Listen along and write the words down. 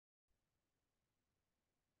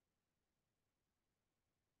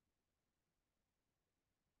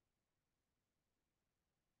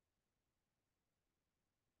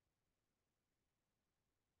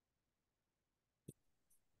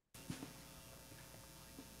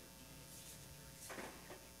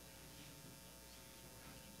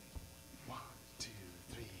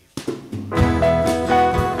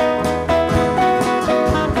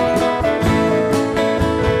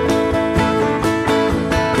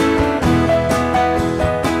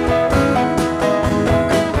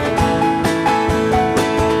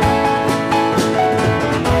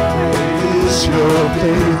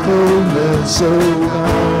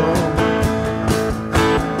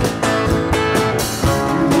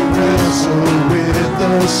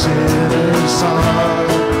sinner's heart.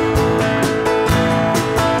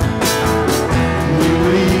 You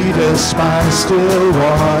lead us by still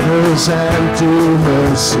waters and to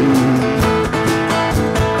mercy,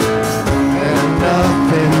 and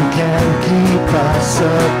nothing can keep us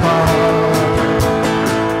apart.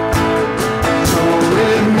 So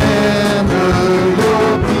remember your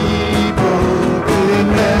people,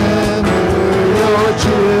 remember your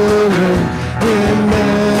children,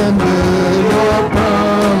 remember your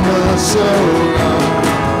promise so long.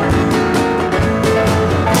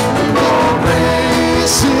 Your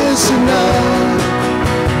grace is enough,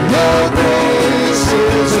 your grace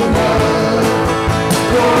is enough,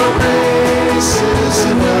 your grace is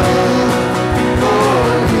enough for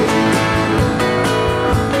me.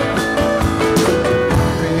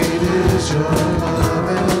 Great is your love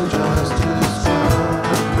and justice found.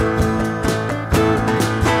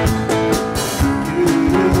 You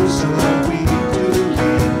use the weak to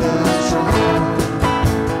lead the strong.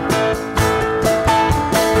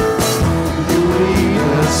 You lead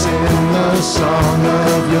us in the song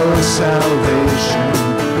of your salvation,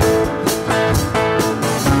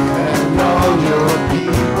 and all your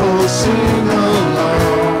people sing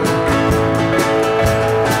along.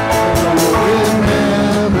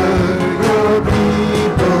 Remember your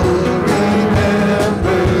people,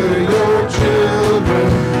 remember your children,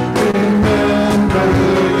 remember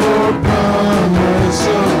your promise,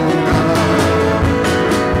 oh God.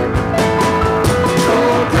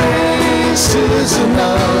 Your grace is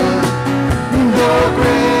enough, your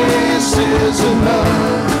grace is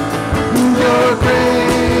enough, your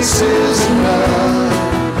grace is enough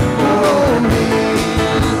for me.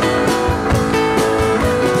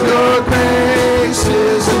 Your grace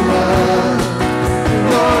is enough,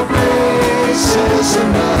 your grace is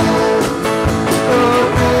enough, your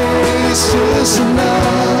grace is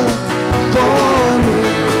enough for me.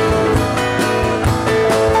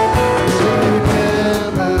 So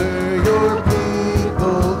remember your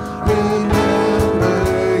people, remember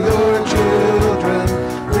your children,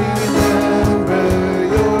 remember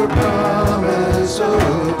your promise, oh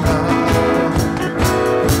God.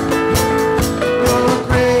 Your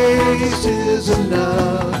grace is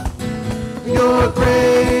enough, your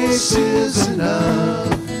grace is enough,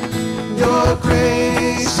 your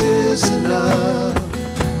grace is enough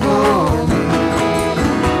for me.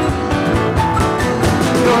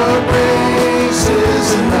 Your grace is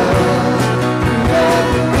enough, that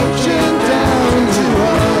reaching down to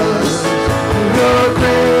us. Your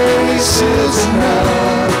grace is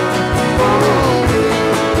enough for me.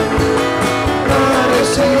 Lord, I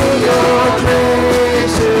see your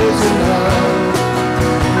grace is enough.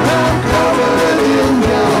 I'm covered in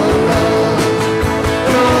your love.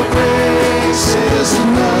 Your grace is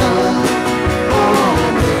enough for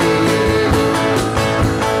me.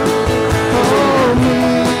 For me.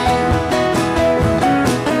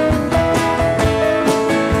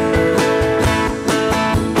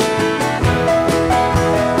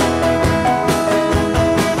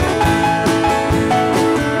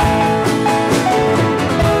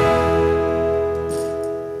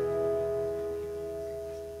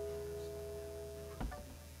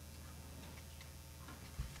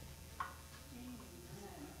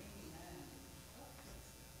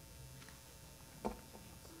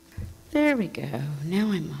 There we go.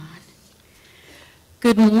 Now I'm on.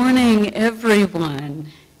 Good morning,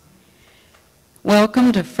 everyone.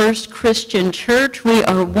 Welcome to First Christian Church. We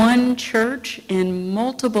are one church in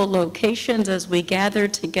multiple locations as we gather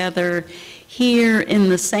together here in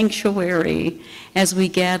the sanctuary, as we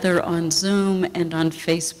gather on Zoom and on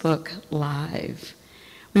Facebook Live.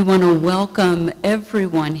 We want to welcome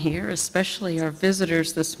everyone here, especially our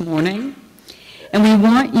visitors this morning. And we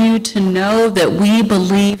want you to know that we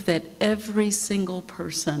believe that every single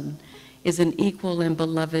person is an equal and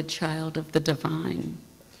beloved child of the divine,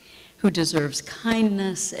 who deserves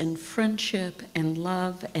kindness and friendship and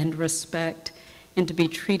love and respect, and to be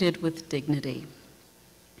treated with dignity.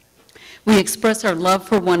 We express our love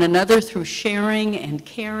for one another through sharing and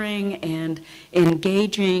caring and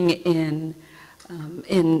engaging in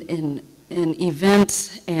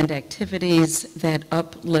events and activities that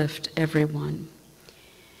uplift everyone.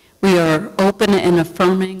 We are open and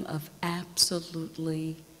affirming of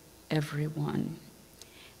absolutely everyone,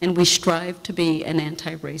 and we strive to be an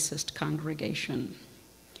anti-racist congregation.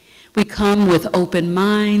 We come with open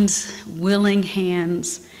minds, willing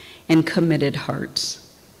hands, and committed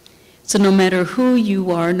hearts. So no matter who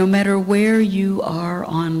you are, no matter where you are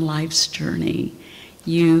on life's journey,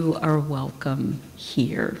 you are welcome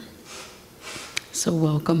here. So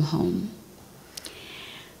welcome home.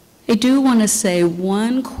 I do want to say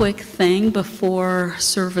one quick thing before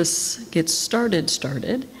service gets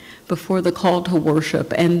started, before the call to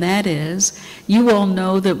worship, and that is, you all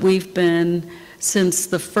know that we've been, since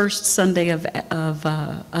the first Sunday of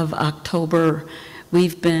October,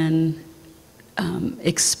 we've been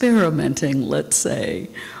experimenting, let's say,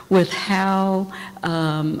 with how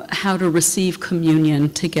to receive communion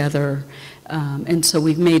together. And so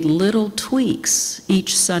we've made little tweaks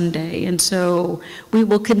each Sunday. And so we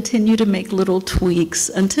will continue to make little tweaks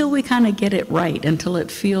until we kind of get it right, until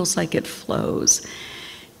it feels like it flows.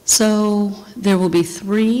 So there will be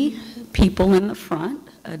 3 people in the front,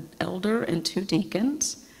 an elder and 2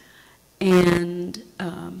 deacons. And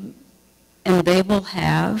they will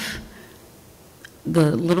have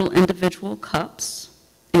the little individual cups,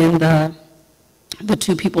 and the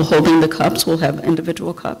 2 people holding the cups will have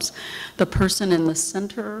individual cups. The person in the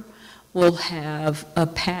center will have a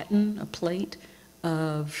plate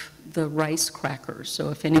of the rice crackers. So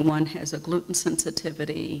if anyone has a gluten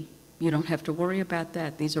sensitivity, you don't have to worry about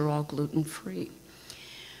that. These are all gluten-free.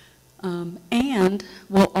 And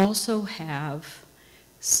we'll also have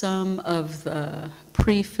some of the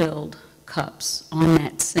pre-filled cups on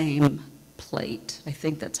that same plate. I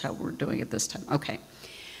think that's how we're doing it this time. Okay.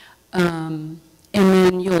 And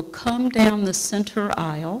then you'll come down the center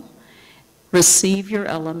aisle, receive your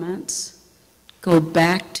elements, go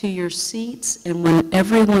back to your seats, and when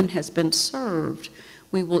everyone has been served,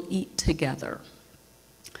 we will eat together.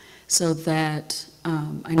 So that,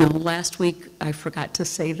 I know last week I forgot to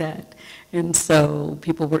say that, and so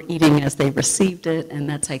people were eating as they received it, and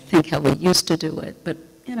that's, I think, how we used to do it. But,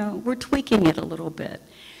 you know, we're tweaking it a little bit.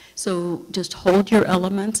 So just hold your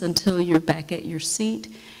elements until you're back at your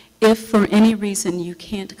seat. If for any reason you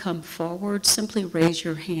can't come forward, simply raise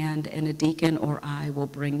your hand and a deacon or I will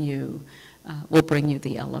bring you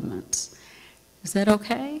the elements. Is that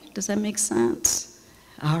okay? Does that make sense?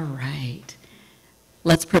 All right.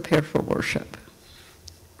 Let's prepare for worship.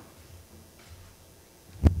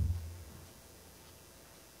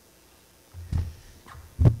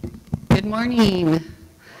 Good morning.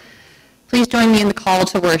 Please join me in the call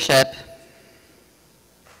to worship.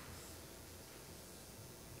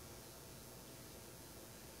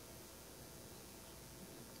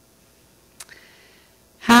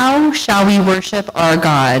 How shall we worship our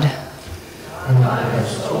God?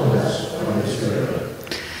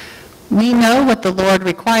 We know what the Lord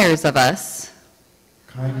requires of us.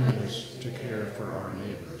 Kindness to care for our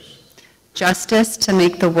neighbors. Justice to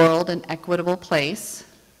make the world an equitable place.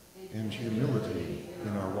 And humility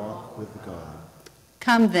in our walk with God.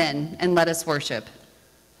 Come then and let us worship.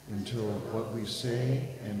 Until what we say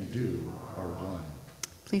and do are one.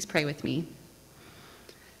 Please pray with me.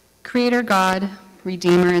 Creator God,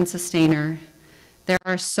 Redeemer and Sustainer, there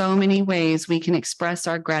are so many ways we can express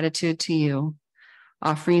our gratitude to you.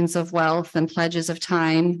 Offerings of wealth and pledges of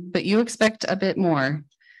time, but you expect a bit more.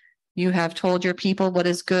 You have told your people what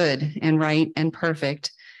is good and right and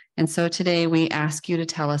perfect, and so today we ask you to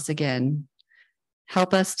tell us again.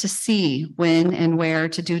 Help us to see when and where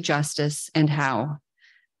to do justice and how.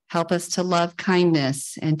 Help us to love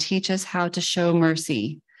kindness and teach us how to show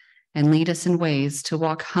mercy, and lead us in ways to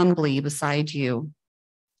walk humbly beside you.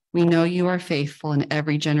 We know you are faithful in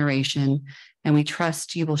every generation, and we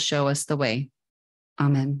trust you will show us the way.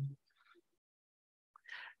 Amen.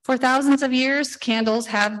 For thousands of years, candles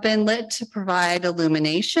have been lit to provide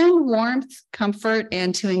illumination, warmth, comfort,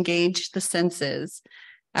 and to engage the senses.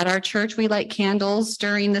 At our church, we light candles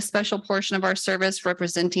during this special portion of our service,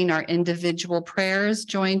 representing our individual prayers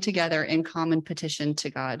joined together in common petition to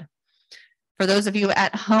God. For those of you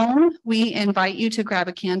at home, we invite you to grab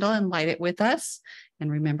a candle and light it with us,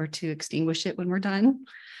 and remember to extinguish it when we're done.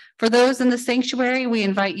 For those in the sanctuary, we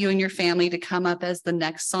invite you and your family to come up as the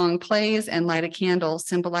next song plays and light a candle,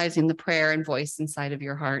 symbolizing the prayer and voice inside of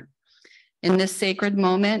your heart. In this sacred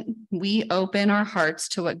moment, we open our hearts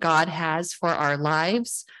to what God has for our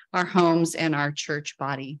lives, our homes, and our church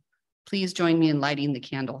body. Please join me in lighting the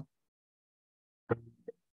candle.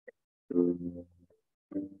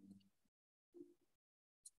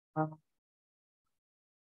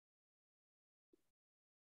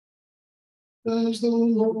 Does the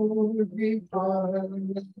Lord require of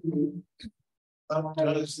you? What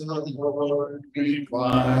does the Lord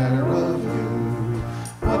require of you?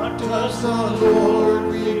 What does the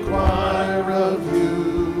Lord require of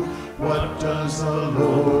you? What does the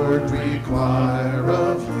Lord require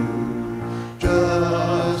of you?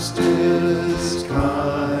 Justice,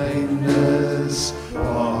 kindness,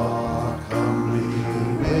 walk humbly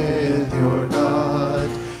with your God.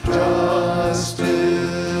 Justice,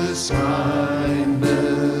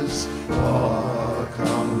 kindness, walk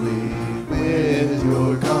humbly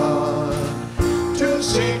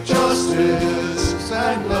seek justice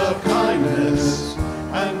and love kindness,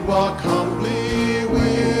 and walk humbly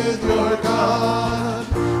with your God.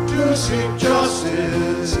 To seek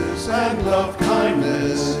justice and love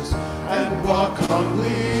kindness, and walk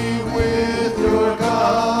humbly with your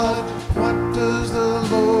God. What does the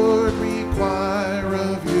Lord require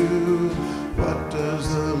of you? What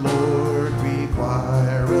does the Lord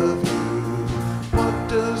require of you? What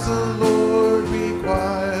does the Lord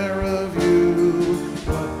require of you?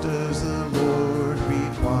 What does the Lord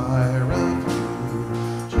require of you?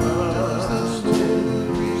 What does the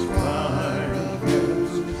Lord require of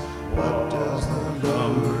you? What does the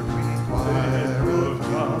Lord require of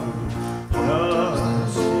you? What does the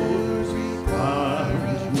Lord require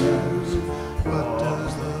of you? What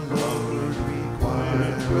does the Lord require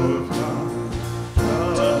of you?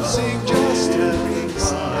 To seek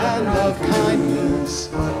justice and love kindness,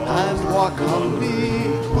 and walk humbly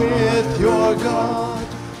with your God.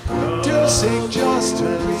 To seek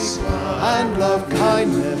justice and love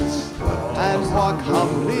kindness, and walk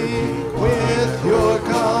humbly with your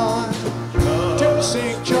God. To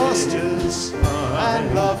seek justice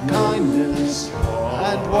and love kindness,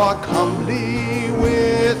 and walk humbly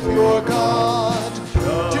with your God.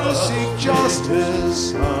 To seek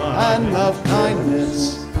justice and love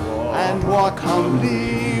kindness, and walk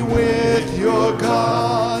humbly with your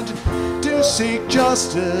God. To seek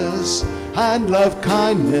justice and love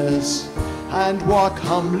kindness, and walk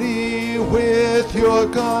humbly with your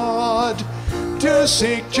God. To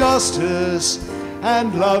seek justice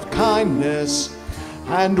and love kindness,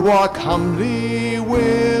 and walk humbly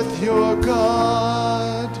with your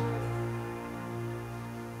God.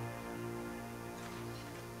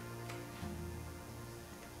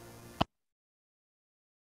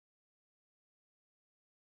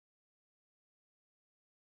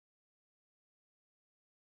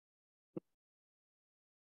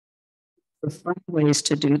 The fun ways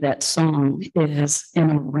to do that song is in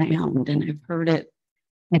a round, and I've heard it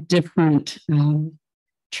at different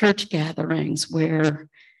church gatherings where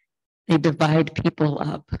they divide people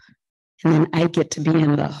up, and then I get to be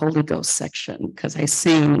in the Holy Ghost section because I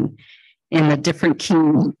sing in a different key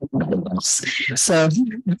than the Holy Ghost. So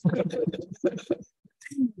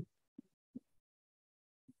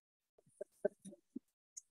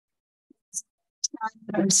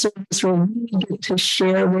our service where we get to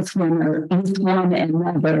share with one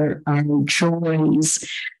another our joys,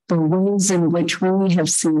 the ways in which we have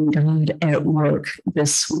seen God at work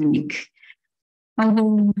this week. Are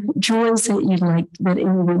there joys that you'd like, that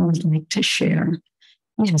anyone would like to share?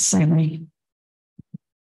 Yes, Irene.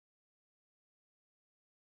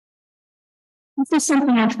 This is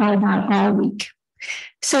something I thought about all week.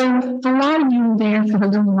 So a lot of you were there for the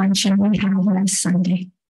little luncheon we had last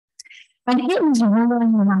Sunday. And it was really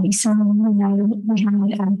nice. And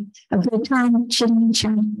we had a good time chitting,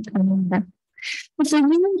 chatting. But the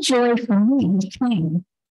real joy for me came.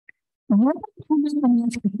 What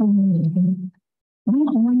enough for community?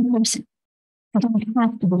 Not one person. I didn't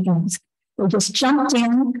have to be asked. They just jumped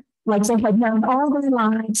in like they had known all their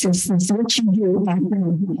lives. This is what you do back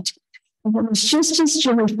then. And it was just as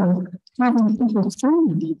joyful having people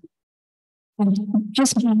through me. And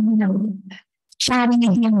just being, chatting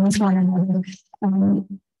again with one another. I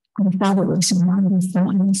thought it was wonderful.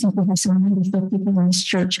 And I think we have some wonderful people in this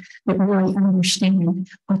church that really understand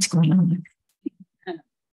what's going on.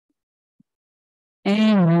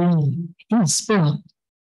 Amen. Yes, Bill.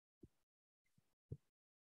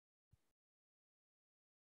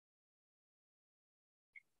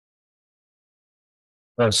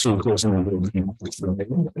 So it goes in I'm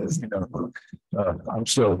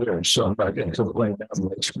still here, so I'm not going to complain that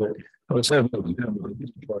much. But I was having a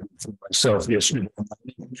party for myself yesterday.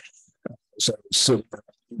 So I was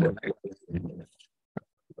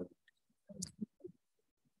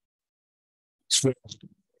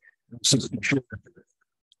sitting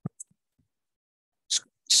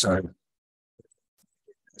sorry.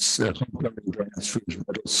 Homecoming dance for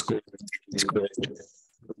middle school. It's great.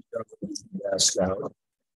 Asked out.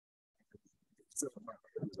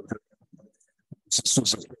 It's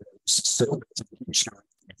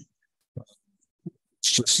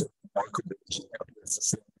just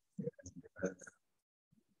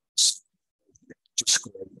just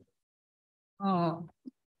great. Oh,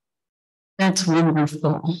 that's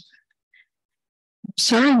wonderful.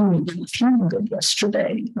 Sorry we didn't feel good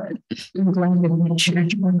yesterday, but I'm glad that we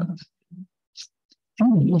shared your love.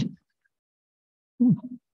 Oh, yeah.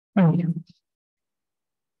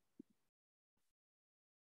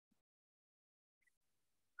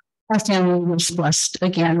 Our family was blessed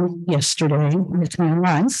again yesterday with my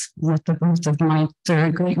life, with the birth of my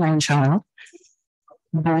third great grandchild.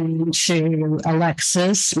 to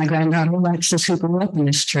Alexis, my granddaughter Alexis, who grew up in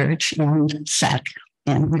this church, and Seth.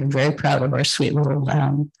 And we're very proud of our sweet little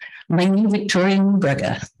Lady Victoria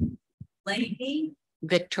Nobrega. Lady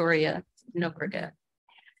Victoria Nobrega.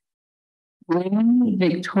 Lady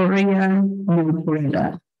Victoria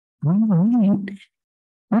Nobrega. All right.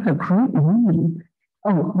 What a great name.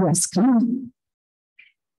 Oh, yes, come on.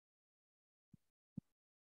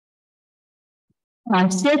 My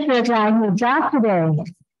sister's on the job today.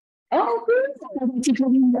 Oh, good.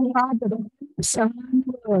 So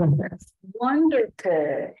wonderful.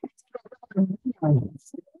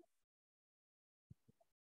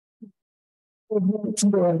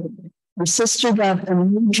 My sister got a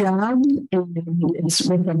new job and it's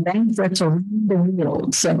with a bank that's around the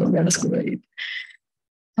world. So that's great.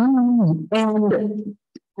 And I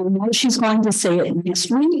know she's going to say it next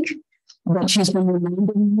week, but she's been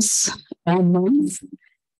reminding us all month.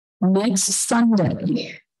 Next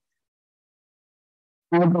Sunday,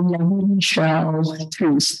 our beloved Michelle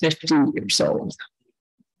turns 50 years old.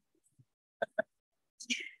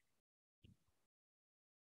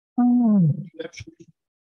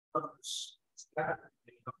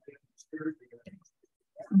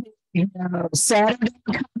 Saturday,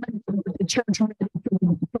 the church for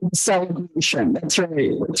the celebration. That's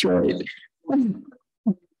right. That's right.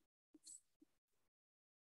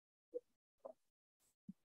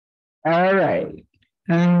 All right.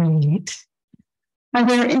 All right. Are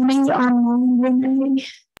there any online, Renee?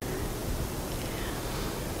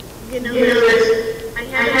 I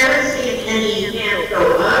haven't seen any hands go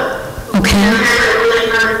up. Okay. I have a really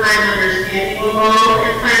hard time understanding them all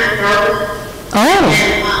and kind of broke. Oh.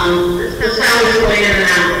 And the sound is going in and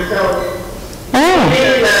out. So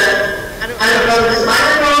maybe I don't know if it's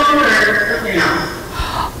microphone or something else.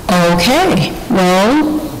 Okay. Well,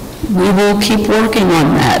 we will keep working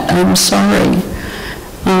on that. I'm sorry.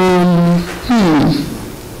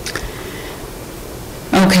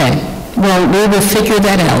 Okay. Well, we will figure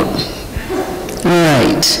that out. All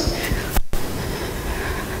right.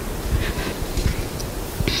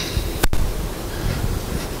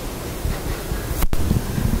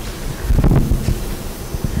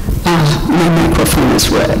 My microphone is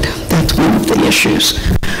red. That's one of the issues.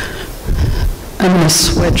 I'm going to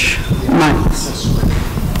switch my...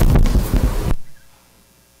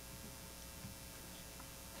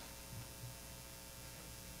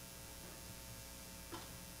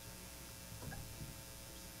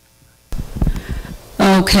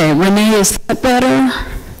 Okay, Renee, is that better?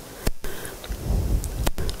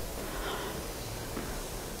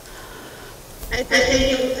 I think you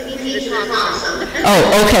need to talk some. Oh,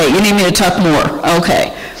 okay, you need me to talk more.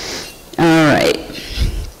 Okay. All right.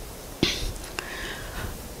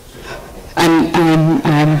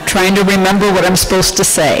 I'm trying to remember what I'm supposed to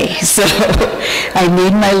say, so I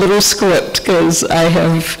need my little script because I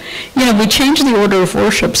have, we changed the order of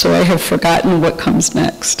worship, so I have forgotten what comes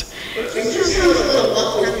next. It just sounds a little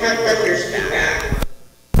muffled, kind of like there's feedback.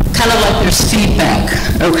 Kind of like there's feedback.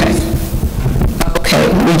 Okay. Okay,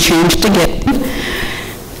 we changed again.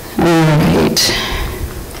 All right.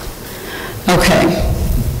 Okay.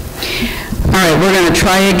 All right, we're going to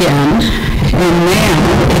try again. And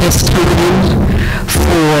now it is time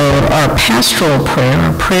for our pastoral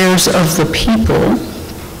prayer, prayers of the people.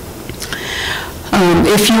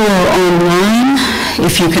 If you are online,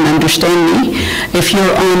 if you can understand me, if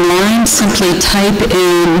you're online, simply type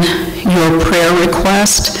in your prayer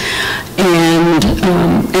request and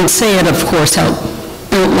say it, of course, out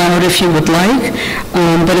loud if you would like.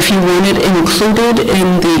 But if you want it included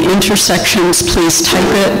in the intersections, please type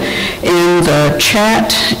it in the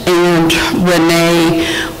chat, and Renee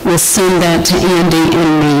will send that to Andy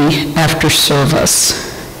and me after service.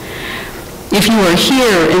 If you are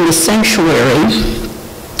here in the sanctuary,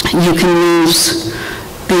 you can use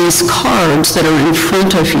these cards that are in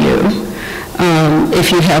front of you.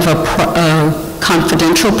 If you have a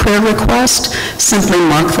confidential prayer request, simply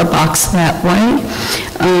mark the box that way.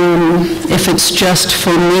 If it's just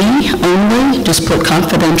for me only, just put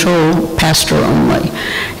confidential pastor only,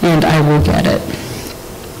 and I will get it.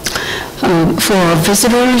 For our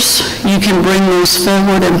visitors, you can bring those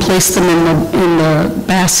forward and place them in the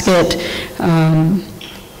basket,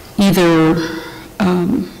 either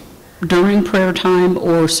during prayer time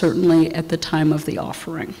or certainly at the time of the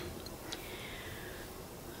offering.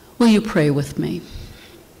 Will you pray with me?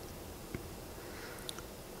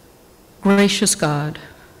 Gracious God,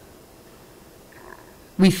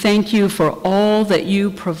 we thank you for all that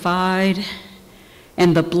you provide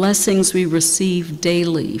and the blessings we receive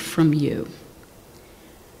daily from you.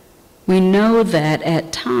 We know that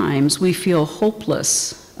at times we feel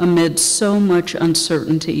hopeless amid so much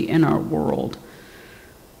uncertainty in our world.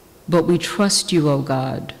 But we trust you, O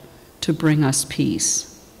God, to bring us peace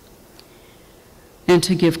and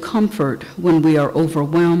to give comfort when we are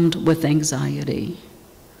overwhelmed with anxiety.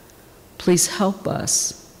 Please help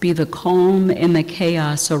us be the calm in the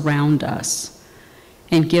chaos around us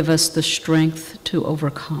and give us the strength to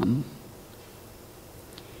overcome.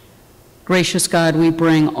 Gracious God, we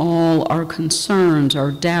bring all our concerns,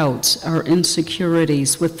 our doubts, our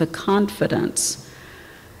insecurities with the confidence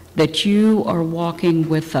that you are walking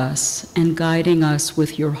with us and guiding us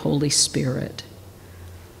with your Holy Spirit.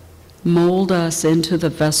 Mold us into the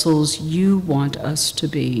vessels you want us to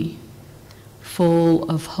be, full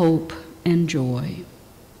of hope and joy.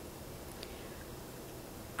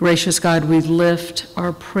 Gracious God, we lift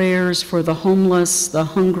our prayers for the homeless, the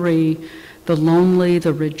hungry, the lonely,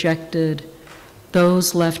 the rejected,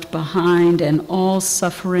 those left behind, and all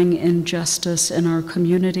suffering injustice in our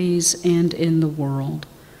communities and in the world.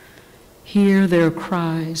 Hear their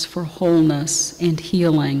cries for wholeness and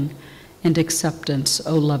healing and acceptance,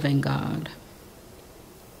 O loving God.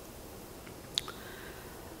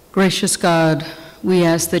 Gracious God, we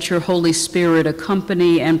ask that your Holy Spirit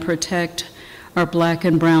accompany and protect our Black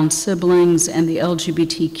and brown siblings and the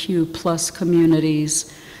LGBTQ+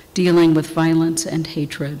 communities dealing with violence and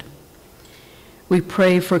hatred. We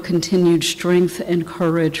pray for continued strength and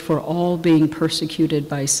courage for all being persecuted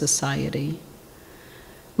by society.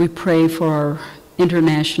 We pray for our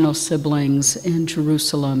international siblings in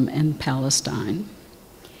Jerusalem and Palestine.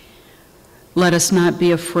 Let us not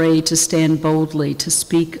be afraid to stand boldly to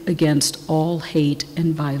speak against all hate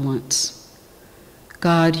and violence.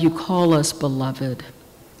 God, you call us beloved,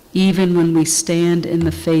 even when we stand in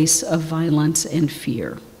the face of violence and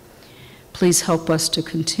fear. Please help us to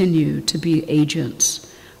continue to be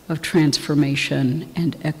agents of transformation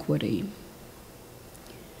and equity.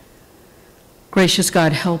 Gracious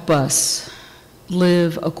God, help us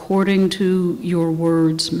live according to your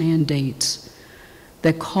word's mandates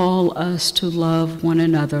that call us to love one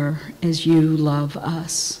another as you love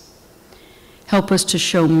us. Help us to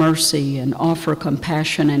show mercy and offer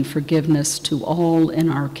compassion and forgiveness to all in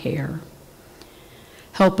our care.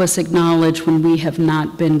 Help us acknowledge when we have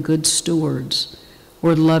not been good stewards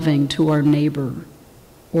or loving to our neighbor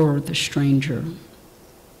or the stranger.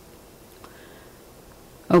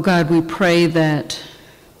 Oh God, we pray that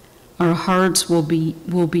our hearts will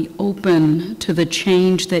be open to the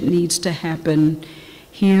change that needs to happen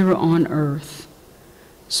here on earth,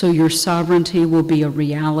 so your sovereignty will be a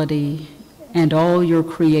reality and all your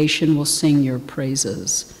creation will sing your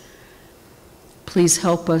praises. Please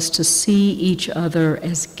help us to see each other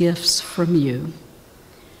as gifts from you.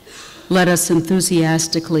 Let us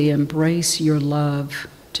enthusiastically embrace your love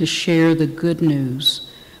to share the good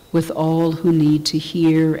news with all who need to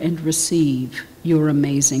hear and receive your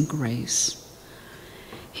amazing grace.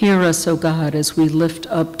 Hear us, O God, as we lift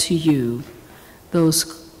up to you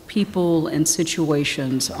those people and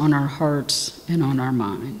situations on our hearts and on our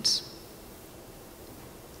minds.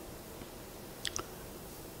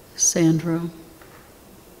 Sandra.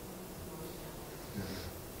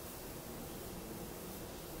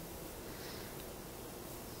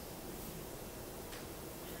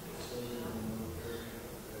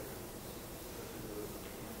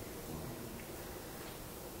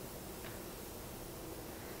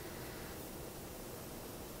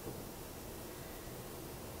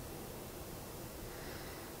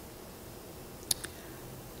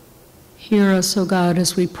 Hear us, O God,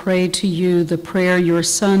 as we pray to you the prayer your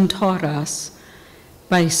Son taught us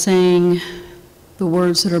by saying the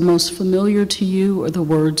words that are most familiar to you or the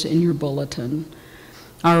words in your bulletin.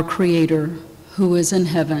 Our Creator, who is in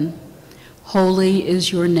heaven, holy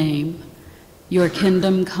is your name. Your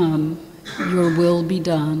kingdom come, your will be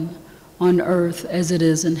done, on earth as it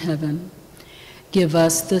is in heaven. Give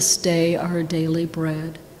us this day our daily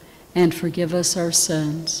bread, and forgive us our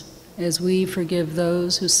sins, as we forgive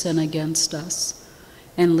those who sin against us.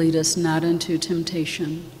 And lead us not into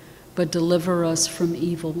temptation, but deliver us from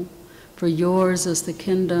evil. For yours is the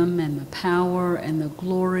kingdom and the power and the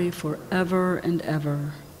glory forever and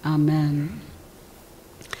ever. Amen.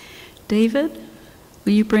 David,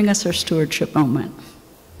 will you bring us our stewardship moment?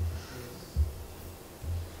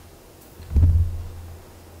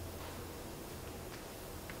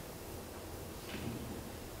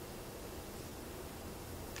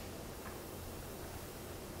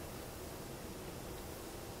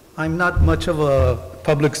 I'm not much of a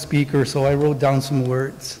public speaker, so I wrote down some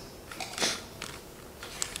words.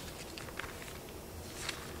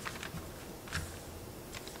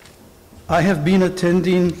 I have been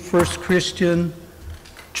attending First Christian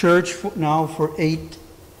Church now for 8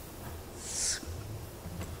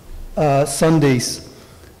 Sundays.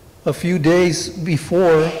 A few days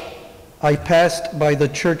before, I passed by the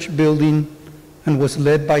church building and was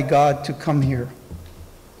led by God to come here.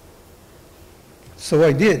 So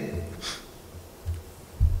I did.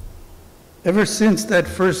 Ever since that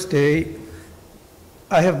first day,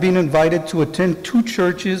 I have been invited to attend 2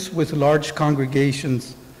 churches with large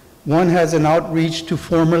congregations. One has an outreach to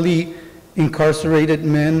formerly incarcerated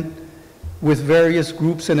men with various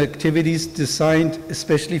groups and activities designed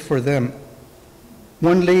especially for them.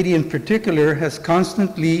 One lady in particular has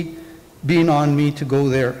constantly been on me to go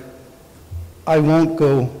there. I won't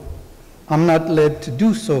go. I'm not led to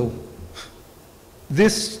do so.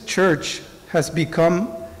 This church has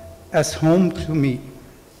become as home to me.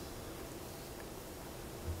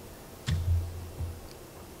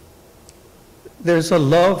 There's a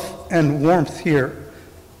love and warmth here.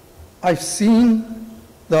 I've seen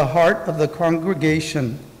the heart of the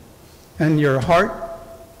congregation, and your heart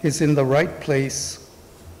is in the right place.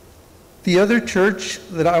 The other church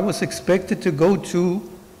that I was expected to go to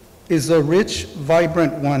is a rich,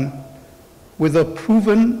 vibrant one with a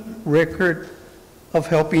proven record of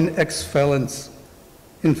helping ex-felons.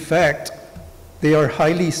 In fact, they are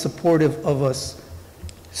highly supportive of us.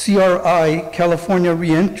 CRI, California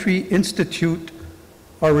Reentry Institute,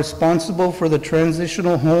 are responsible for the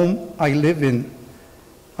transitional home I live in.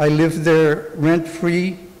 I live there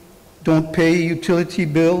rent-free, don't pay utility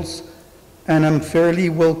bills, and I'm fairly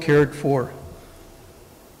well cared for.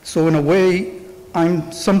 So in a way,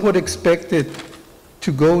 I'm somewhat expected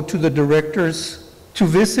to go to to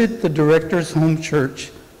visit the director's home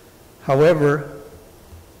church. However,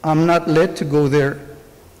 I'm not led to go there,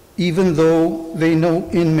 even though they know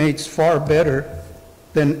inmates far better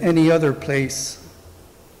than any other place.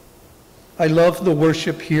 I love the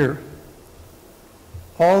worship here.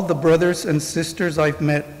 All the brothers and sisters I've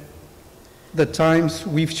met, the times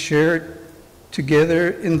we've shared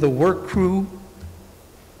together in the work crew,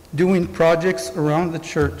 doing projects around the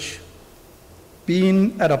church,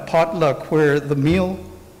 being at a potluck where the meal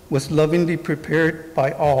was lovingly prepared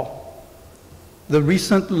by all. The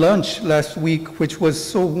recent lunch last week, which was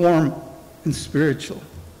so warm and spiritual.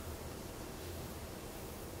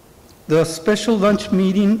 The special lunch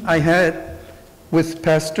meeting I had with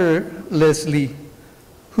Pastor Leslie,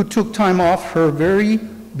 who took time off her very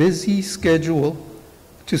busy schedule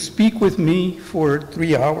to speak with me for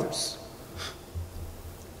 3 hours.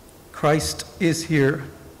 Christ is here.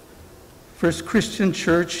 First Christian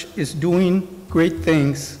Church is doing great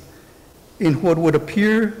things in what would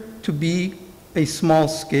appear to be a small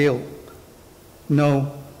scale.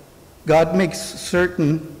 No, God makes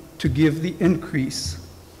certain to give the increase.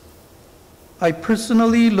 I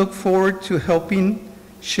personally look forward to helping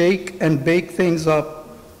shake and bake things up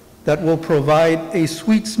that will provide a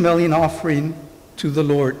sweet-smelling offering to the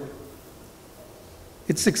Lord.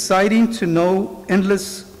 It's exciting to know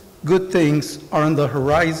endless good things are on the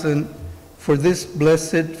horizon for this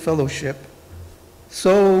blessed fellowship.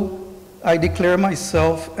 So I declare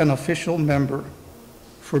myself an official member.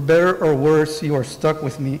 For better or worse, you are stuck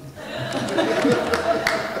with me.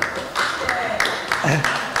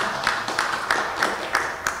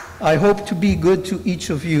 I hope to be good to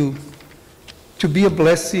each of you, to be a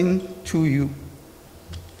blessing to you.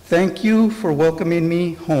 Thank you for welcoming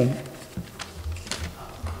me home.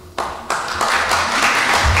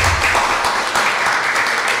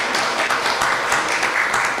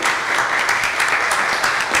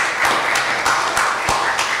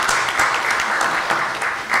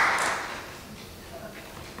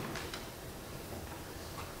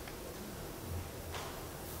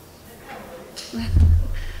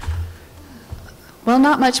 Well,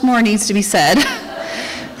 not much more needs to be said.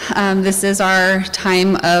 This is our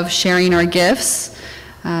time of sharing our gifts.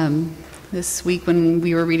 This week when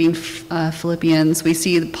we were reading Philippians, we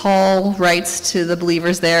see that Paul writes to the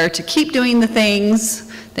believers there to keep doing the things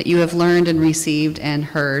that you have learned and received and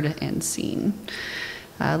heard and seen.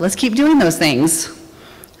 Let's keep doing those things.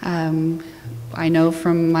 I know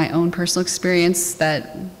from my own personal experience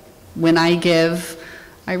that when I give,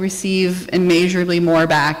 I receive immeasurably more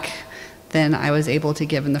back than I was able to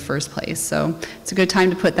give in the first place. So it's a good time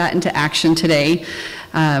to put that into action today.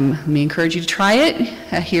 Let me encourage you to try it.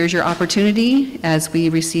 Here's your opportunity as we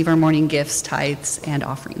receive our morning gifts, tithes, and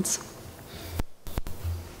offerings.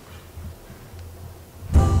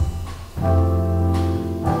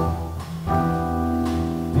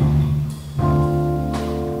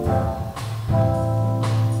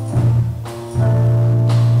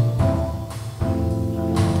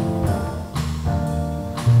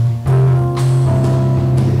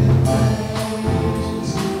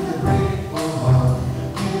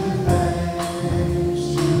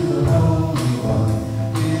 To the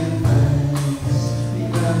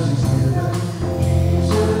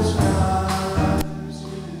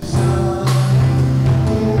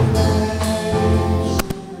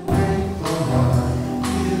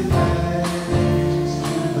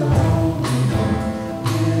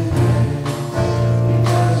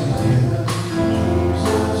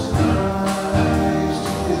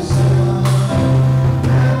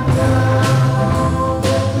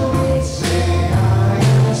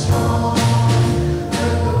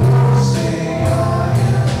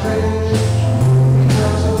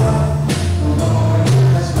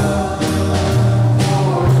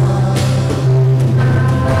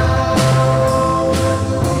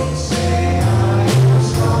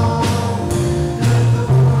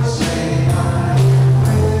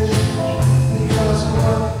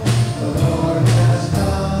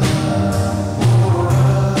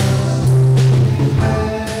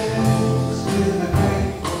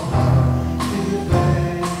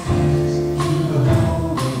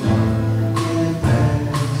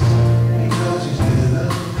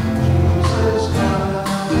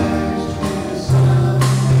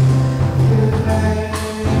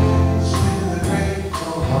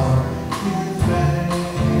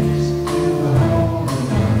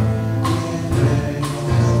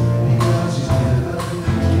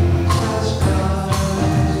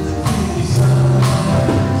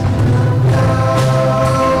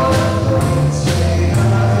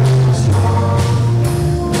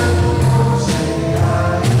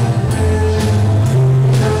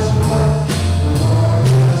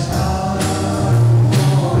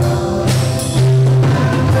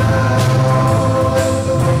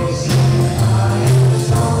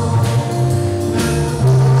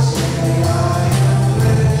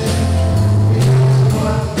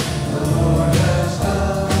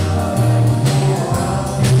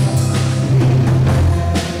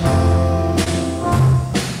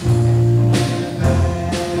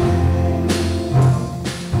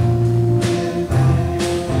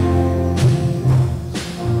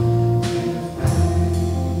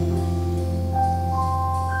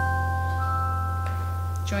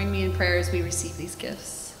Join me in prayer as we receive these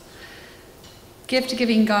gifts.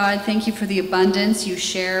 Gift-giving God, thank you for the abundance you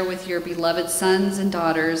share with your beloved sons and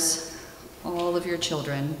daughters, all of your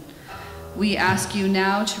children. We ask you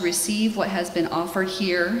now to receive what has been offered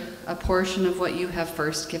here, a portion of what you have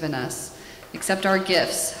first given us. Accept our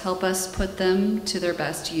gifts, help us put them to their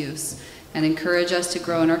best use, and encourage us to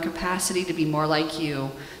grow in our capacity to be more like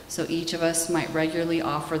you, so each of us might regularly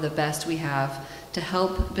offer the best we have to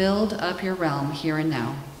help build up your realm here and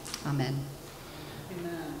now. Amen.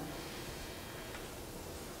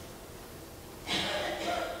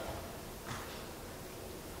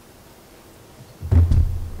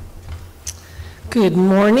 Good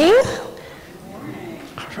morning.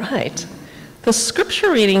 All right. The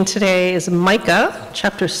scripture reading today is Micah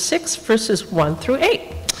chapter 6, verses 1 through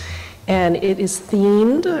 8. And it is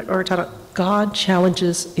themed, or titled, God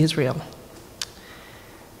Challenges Israel.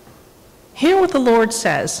 Hear what the Lord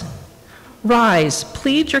says. Rise,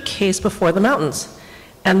 plead your case before the mountains,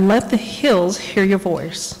 and let the hills hear your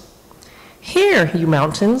voice. Hear, you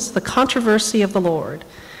mountains, the controversy of the Lord,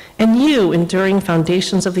 and you enduring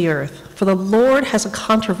foundations of the earth. For the Lord has a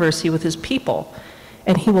controversy with his people,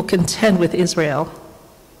 and he will contend with Israel.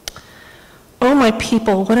 O my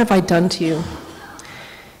people, what have I done to you?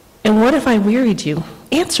 And what have I wearied you?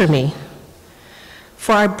 Answer me.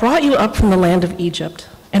 For I brought you up from the land of Egypt,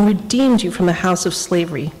 and redeemed you from the house of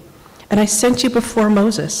slavery. And I sent you before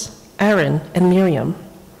Moses, Aaron, and Miriam.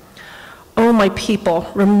 O my people,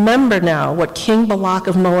 remember now what King Balak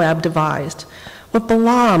of Moab devised, what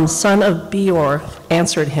Balaam, son of Beor,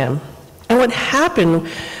 answered him, and what happened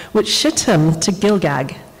with Shittim to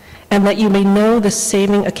Gilgad, and that you may know the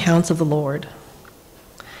saving accounts of the Lord.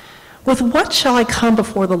 With what shall I come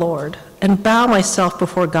before the Lord, and bow myself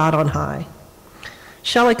before God on high?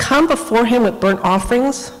 Shall I come before him with burnt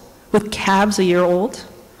offerings, with calves a year old?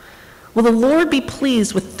 Will the Lord be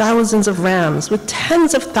pleased with thousands of rams, with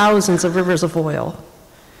tens of thousands of rivers of oil?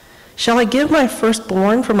 Shall I give my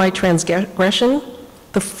firstborn for my transgression,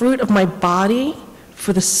 the fruit of my body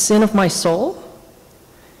for the sin of my soul?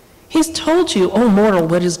 He's told you, O mortal,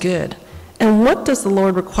 what is good. And what does the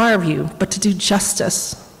Lord require of you but to do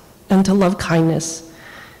justice and to love kindness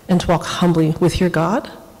and to walk humbly with your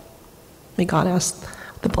God? May God bless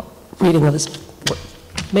the reading of his word.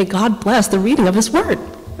 May God bless the reading of his word.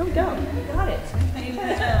 There we go. We got it.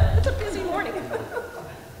 It's a busy morning.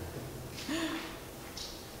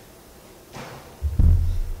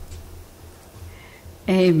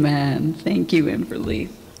 Amen. Thank you, Amberly.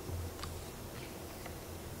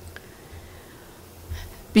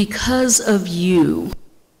 Because of you,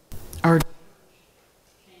 our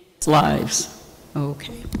lives.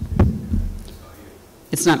 Okay.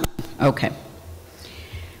 It's not, okay.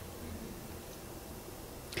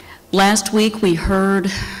 Last week we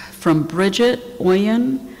heard from Bridget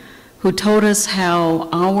Oyen, who told us how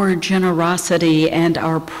our generosity and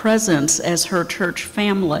our presence as her church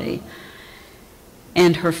family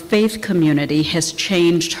and her faith community has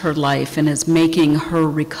changed her life and is making her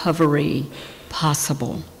recovery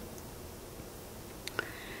possible.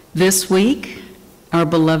 This week, our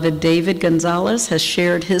beloved David Gonzalez has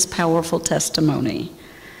shared his powerful testimony.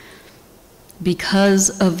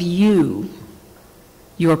 Because of you,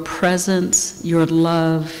 your presence, your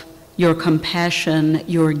love, your compassion,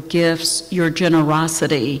 your gifts, your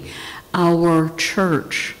generosity, our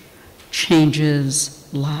church changes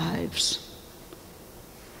lives.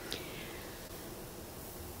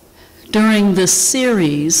 During this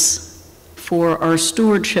series for our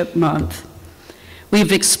Stewardship Month,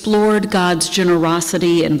 we've explored God's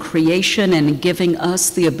generosity in creation and giving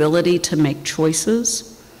us the ability to make choices.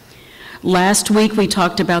 Last week, we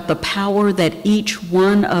talked about the power that each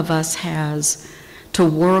one of us has to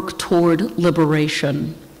work toward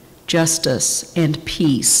liberation, justice, and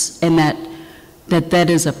peace, and that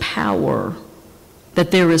is a power,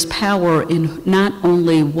 that there is power in not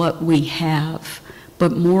only what we have,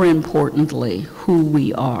 but more importantly, who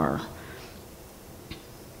we are.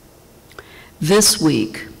 This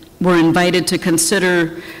week, we're invited to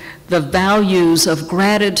consider the values of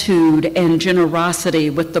gratitude and generosity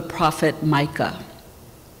with the prophet Micah,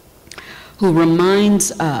 who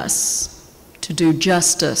reminds us to do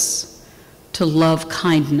justice, to love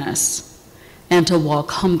kindness, and to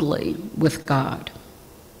walk humbly with God.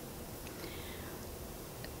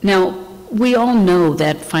 Now, we all know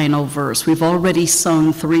that final verse. We've already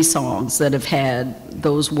sung 3 songs that have had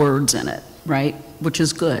those words in it, right? Which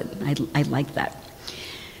is good. I like that.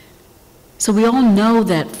 So we all know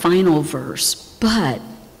that final verse, but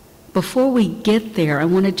before we get there, I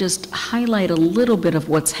want to just highlight a little bit of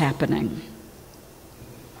what's happening.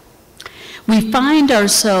 We find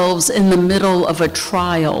ourselves in the middle of a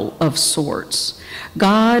trial of sorts.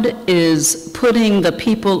 God is putting the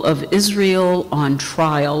people of Israel on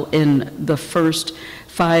trial in the first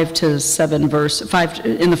 5 to 7 in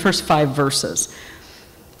the first 5 verses.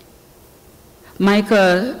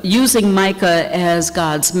 Micah, using Micah as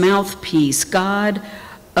God's mouthpiece, God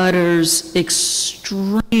utters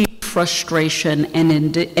extreme frustration and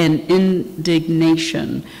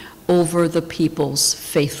indignation over the people's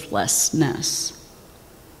faithlessness.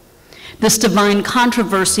 This divine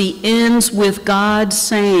controversy ends with God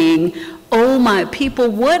saying, "Oh, my people,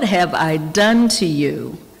 what have I done to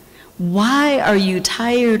you? Why are you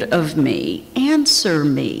tired of me? Answer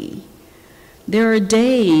me." There are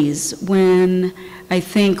days when I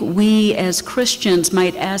think we as Christians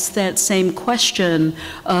might ask that same question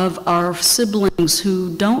of our siblings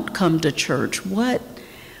who don't come to church. What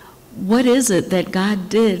is it that God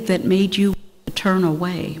did that made you turn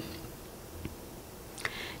away?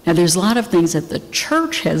 Now, there's a lot of things that the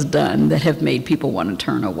church has done that have made people want to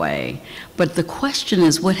turn away. But the question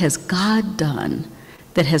is, what has God done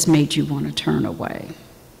that has made you want to turn away?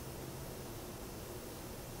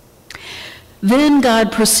 Then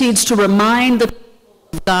God proceeds to remind the people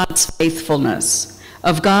of God's faithfulness,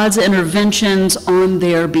 of God's interventions on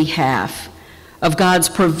their behalf, of God's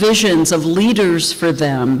provisions of leaders for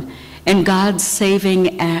them, and God's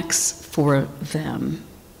saving acts for them.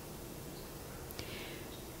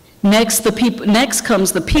 Next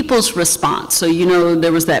comes the people's response. So,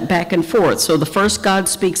 there was that back and forth. So the first God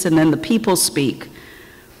speaks and then the people speak.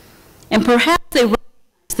 And perhaps they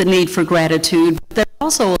recognize the need for gratitude, but they're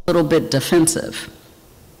also a little bit defensive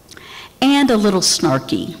and a little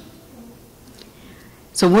snarky.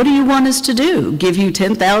 So what do you want us to do? Give you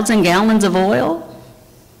 10,000 gallons of oil?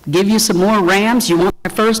 Give you some more rams? You want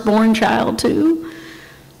my firstborn child too?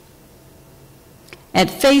 At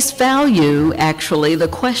face value, actually, the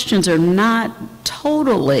questions are not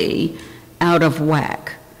totally out of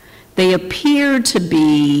whack. They appear to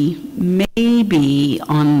be maybe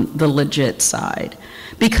on the legit side.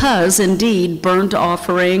 Because, indeed, burnt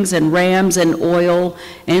offerings and rams and oil,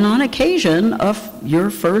 and on occasion of your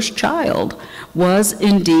first child, was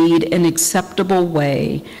indeed an acceptable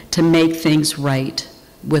way to make things right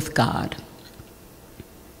with God.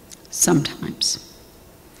 Sometimes.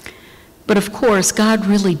 But of course, God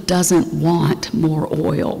really doesn't want more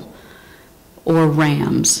oil or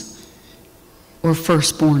rams or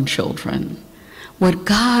firstborn children. What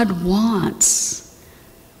God wants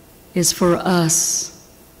is for us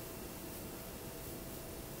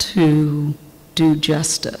to do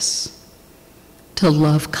justice, to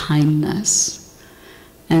love kindness,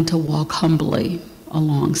 and to walk humbly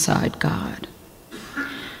alongside God.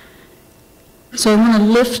 So I want to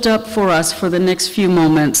lift up for us for the next few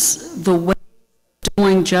moments the way of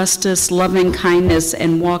doing justice, loving kindness,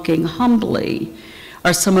 and walking humbly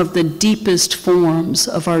are some of the deepest forms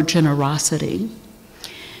of our generosity.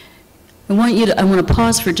 I want to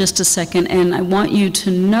pause for just a second, and I want you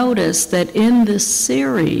to notice that in this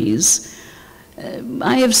series,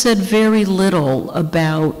 I have said very little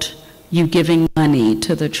about you giving money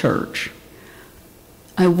to the church.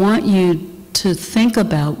 I want you to think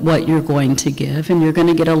about what you're going to give, and you're going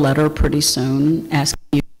to get a letter pretty soon asking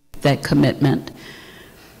you that commitment.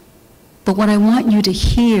 But what I want you to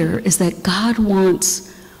hear is that God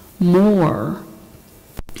wants more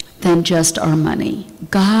than just our money.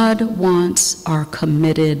 God wants our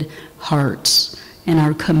committed hearts and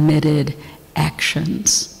our committed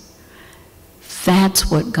actions.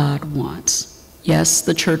 That's what God wants. Yes,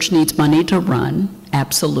 the church needs money to run,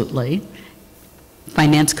 absolutely.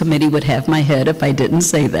 Finance committee would have my head if I didn't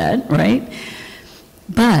say that, right?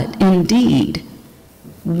 But indeed,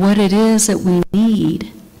 what it is that we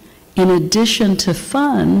need, in addition to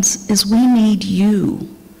funds, is we need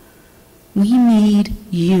you. We need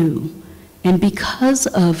you. And because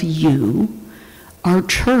of you, our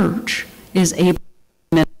church is able to do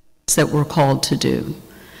the ministries that we're called to do.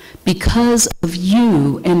 Because of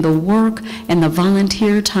you and the work and the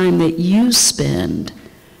volunteer time that you spend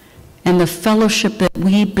and the fellowship that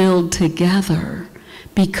we build together,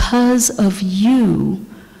 because of you,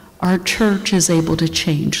 our church is able to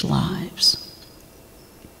change lives.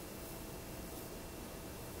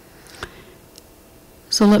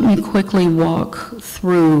 So let me quickly walk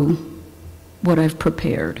through what I've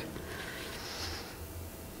prepared.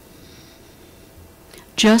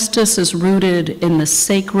 Justice is rooted in the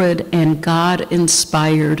sacred and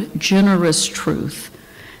God-inspired, generous truth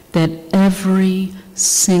that every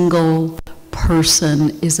single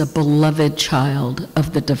person is a beloved child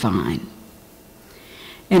of the divine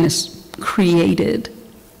and is created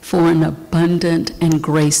for an abundant and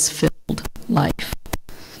grace-filled life.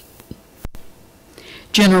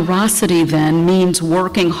 Generosity, then, means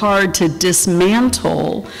working hard to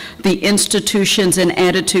dismantle the institutions and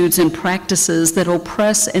attitudes and practices that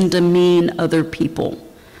oppress and demean other people,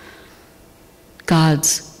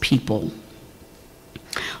 God's people.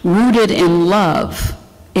 Rooted in love,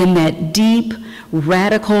 in that deep,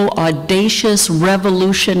 radical, audacious,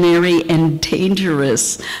 revolutionary, and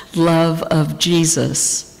dangerous love of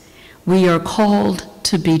Jesus, we are called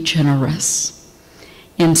to be generous.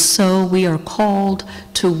 And so we are called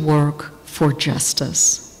to work for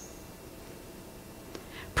justice.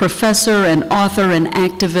 Professor and author and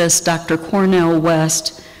activist Dr. Cornel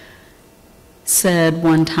West said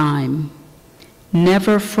one time,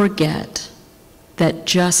 "Never forget that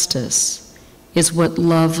justice is what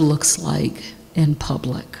love looks like in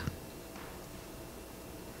public."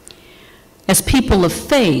 As people of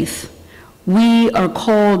faith, we are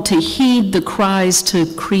called to heed the cries to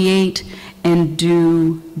create and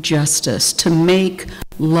do justice, to make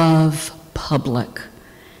love public.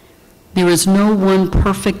 There is no one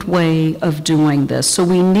perfect way of doing this, so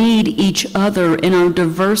we need each other in our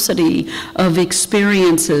diversity of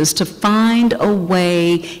experiences to find a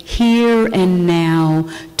way here and now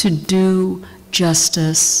to do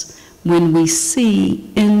justice when we see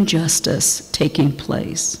injustice taking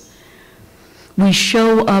place. We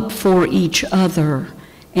show up for each other,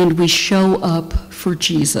 and we show up for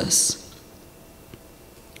Jesus.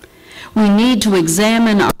 We need to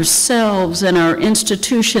examine ourselves and our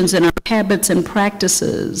institutions and our habits and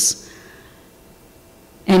practices,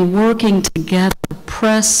 and working together,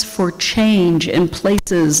 press for change in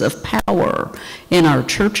places of power in our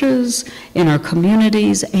churches, in our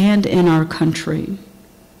communities, and in our country.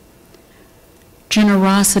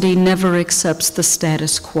 Generosity never accepts the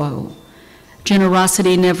status quo.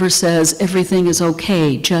 Generosity never says everything is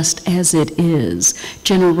okay just as it is.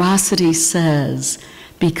 Generosity says,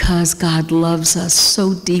 because God loves us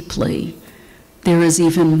so deeply, there is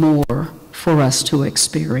even more for us to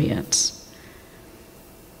experience.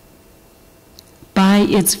 By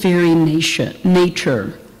its very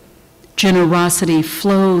nature, generosity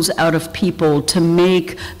flows out of people to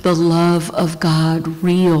make the love of God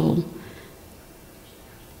real,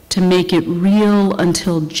 to make it real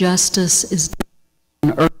until justice is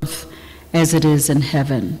done on earth as it is in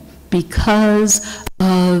heaven. Because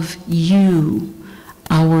of you,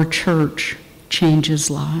 our church changes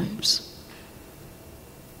lives.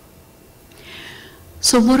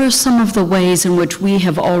 So what are some of the ways in which we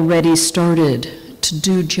have already started to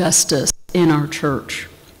do justice in our church?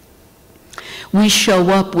 We show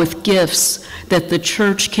up with gifts that the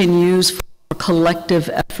church can use for collective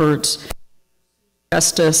efforts,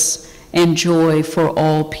 justice, and joy for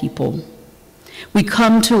all people. We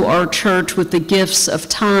come to our church with the gifts of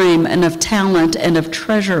time and of talent and of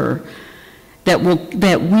treasure that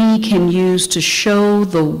we can use to show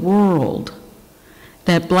the world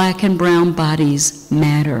that black and brown bodies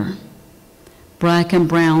matter. Black and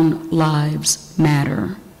brown lives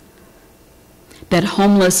matter. That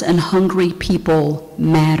homeless and hungry people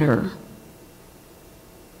matter.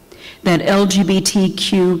 That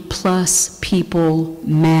LGBTQ plus people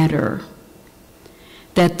matter.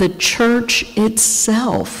 That the church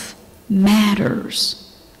itself matters.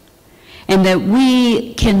 And that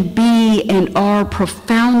we can be and are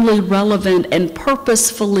profoundly relevant and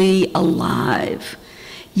purposefully alive.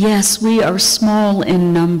 Yes, we are small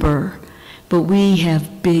in number, but we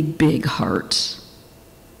have big, big hearts.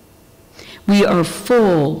 We are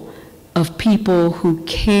full of people who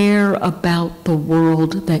care about the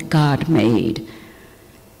world that God made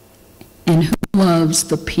and who loves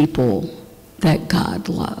the people that God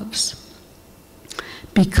loves.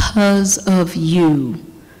 Because of you,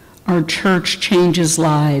 our church changes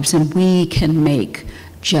lives, and we can make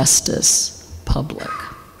justice public.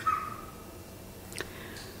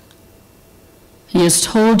 He has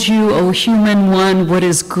told you, O human one, what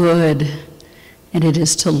is good, and it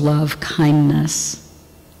is to love kindness.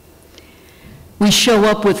 We show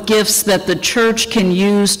up with gifts that the church can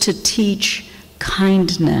use to teach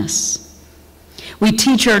kindness. We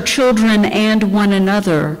teach our children and one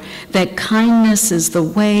another that kindness is the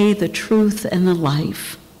way, the truth, and the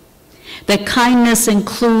life. That kindness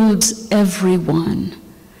includes everyone,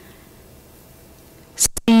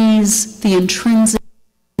 sees the intrinsic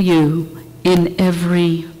value in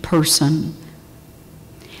every person,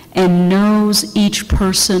 and knows each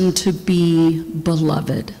person to be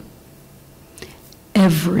beloved.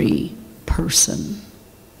 Every person,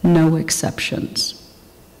 no exceptions.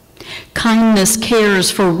 Kindness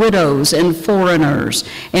cares for widows and foreigners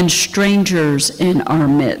and strangers in our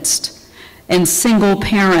midst, and single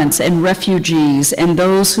parents and refugees and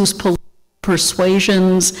those whose political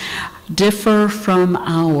persuasions differ from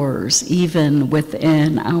ours, even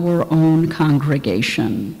within our own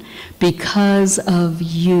congregation. Because of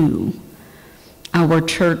you, our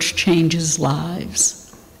church changes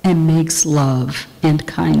lives and makes love and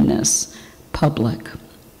kindness public.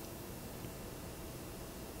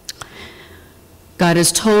 God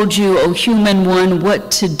has told you, O human one,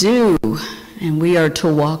 what to do, and we are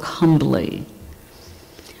to walk humbly.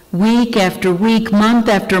 Week after week, month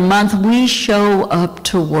after month, we show up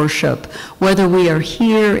to worship, whether we are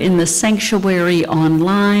here in the sanctuary,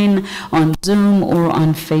 online, on Zoom, or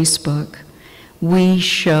on Facebook. We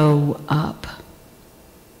show up.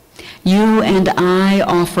 You and I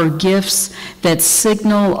offer gifts that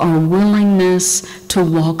signal our willingness to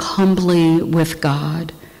walk humbly with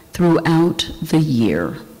God throughout the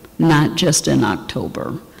year, not just in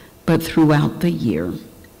October, but throughout the year.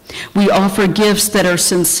 We offer gifts that are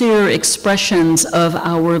sincere expressions of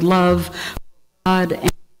our love for God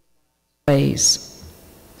and ways.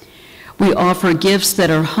 We offer gifts that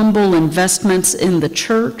are humble investments in the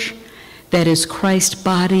church that is Christ's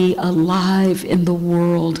body alive in the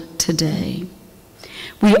world today.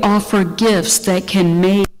 We offer gifts that can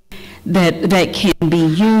be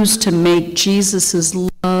used to make Jesus'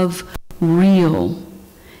 love real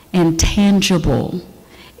and tangible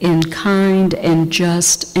in kind and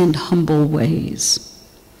just and humble ways.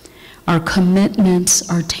 Our commitments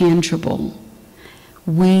are tangible.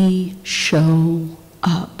 We show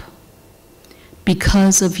up.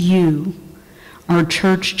 Because of you, our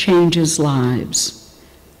church changes lives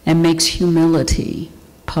and makes humility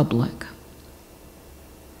public.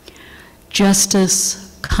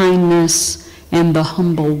 Justice, kindness, and the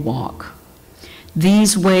humble walk.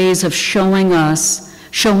 These ways of showing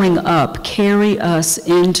up carry us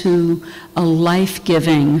into a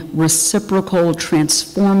life-giving, reciprocal,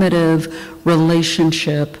 transformative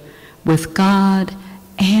relationship with God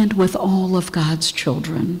and with all of God's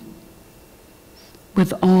children,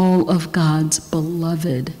 with all of God's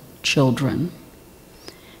beloved children.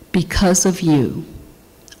 Because of you,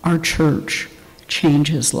 our church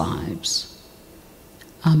changes lives.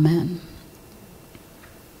 Amen.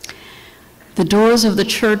 The doors of the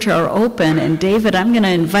church are open, and David, I'm going to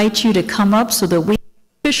invite you to come up so that we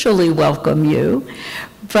officially welcome you.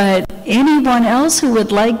 But anyone else who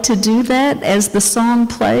would like to do that as the song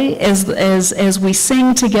play, as we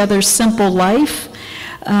sing together Simple Life,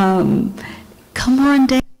 come on,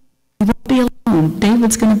 David. You won't be alone.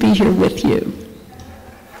 David's going to be here with you.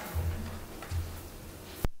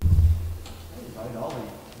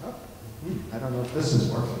 I don't know if this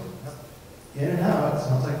is working. In and out.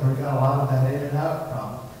 Sounds like we've got a lot of that in and out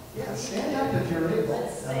problem. Yeah, stand up if you're able.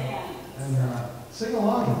 Let's stand. And sing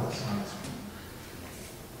along with us on this one.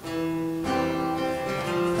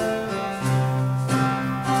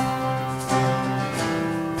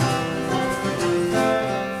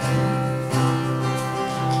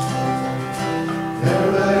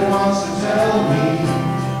 Everybody wants to tell me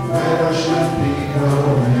where I should be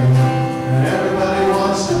going, and everybody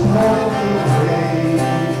wants to point the way.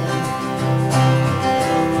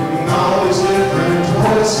 All these different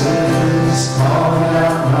voices calling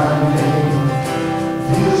out my name.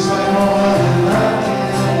 Feels like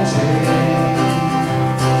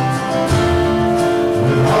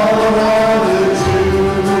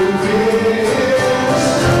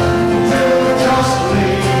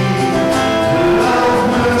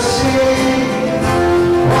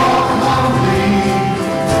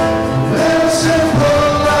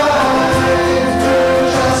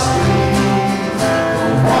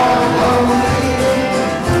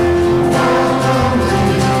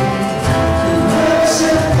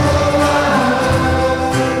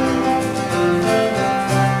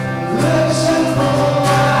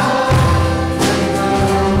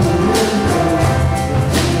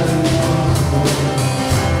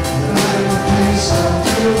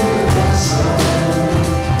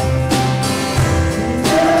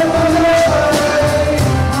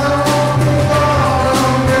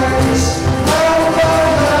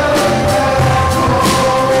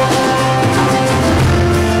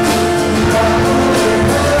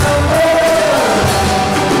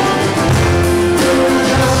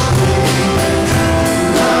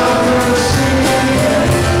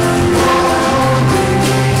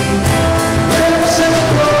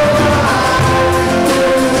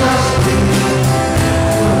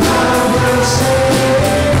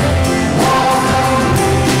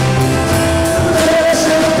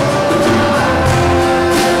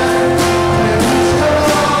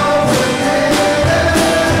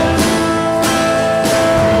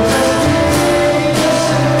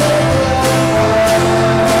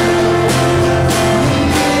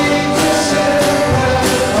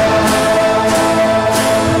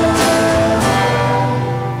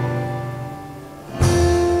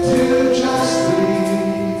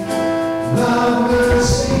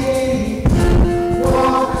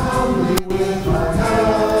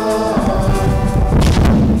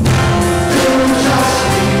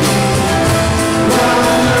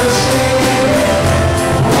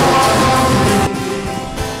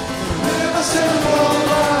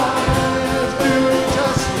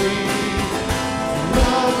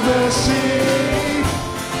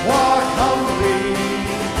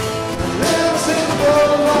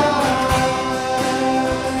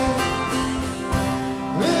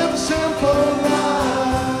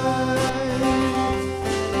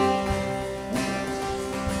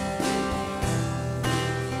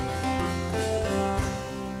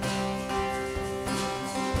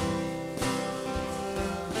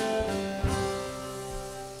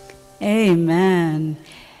Amen.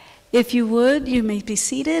 If you would, you may be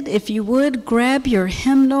seated. If you would, grab your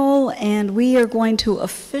hymnal, and we are going to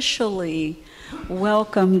officially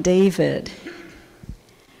welcome David.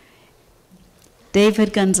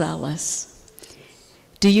 David Gonzalez.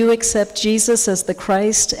 Do you accept Jesus as the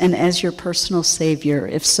Christ and as your personal Savior?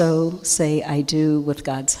 If so, say, I do, with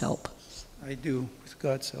God's help. I do, with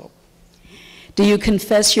God's help. Do you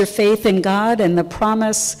confess your faith in God and the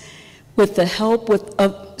promise with the help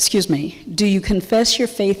do you confess your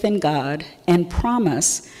faith in God and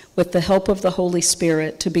promise with the help of the Holy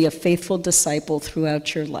Spirit to be a faithful disciple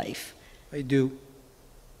throughout your life? I do.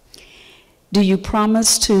 Do you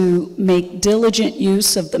promise to make diligent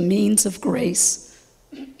use of the means of grace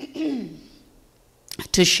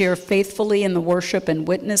to share faithfully in the worship and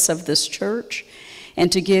witness of this church,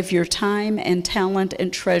 and to give your time and talent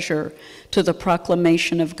and treasure to the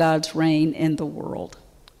proclamation of God's reign in the world?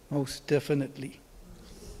 Most definitely.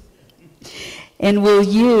 And will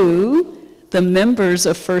you, the members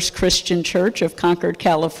of First Christian Church of Concord,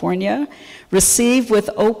 California, receive with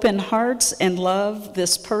open hearts and love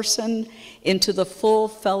this person into the full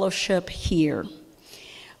fellowship here?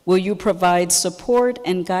 Will you provide support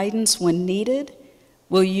and guidance when needed?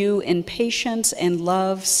 Will you, in patience and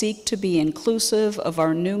love, seek to be inclusive of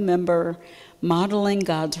our new member, modeling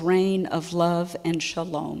God's reign of love and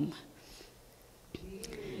shalom?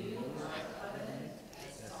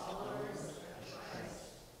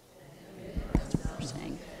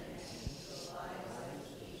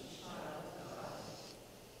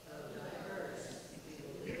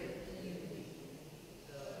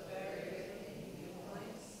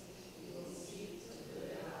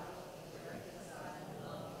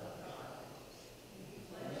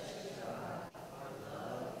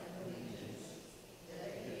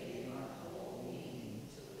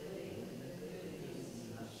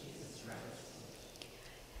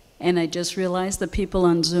 And I just realized the people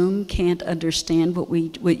on Zoom can't understand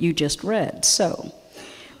what you just read. So,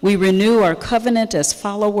 we renew our covenant as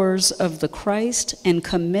followers of the Christ and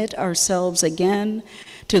commit ourselves again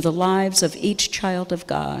to the lives of each child of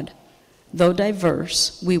God. Though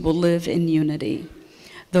diverse, we will live in unity.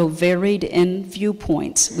 Though varied in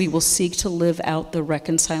viewpoints, we will seek to live out the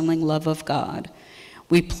reconciling love of God.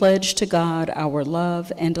 We pledge to God our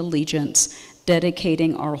love and allegiance,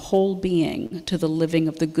 dedicating our whole being to the living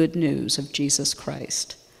of the good news of Jesus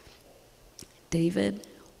Christ. David,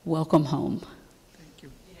 welcome home. Thank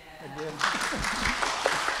you.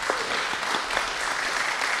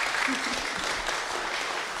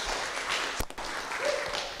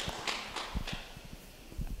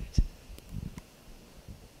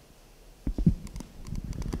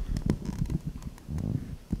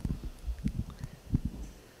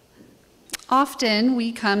 Often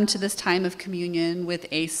we come to this time of communion with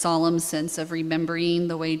a solemn sense of remembering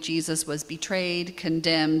the way Jesus was betrayed,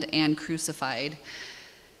 condemned, and crucified.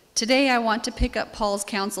 Today I want to pick up Paul's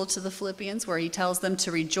counsel to the Philippians, where he tells them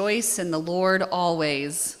to rejoice in the Lord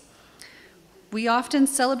always. We often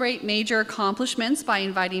celebrate major accomplishments by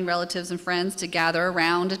inviting relatives and friends to gather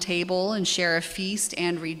around a table and share a feast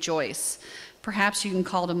and rejoice. Perhaps you can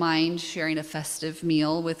call to mind sharing a festive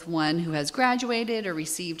meal with one who has graduated or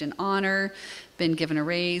received an honor, been given a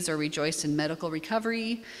raise, or rejoiced in medical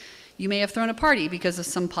recovery. You may have thrown a party because of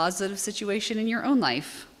some positive situation in your own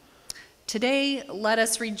life. Today, let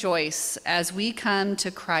us rejoice as we come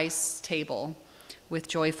to Christ's table. With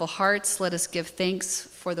joyful hearts, let us give thanks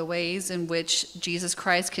for the ways in which Jesus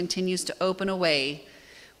Christ continues to open a way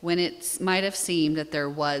when it might have seemed that there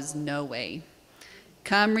was no way.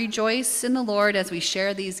 Come rejoice in the Lord as we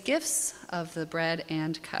share these gifts of the bread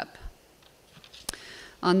and cup.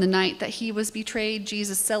 On the night that he was betrayed,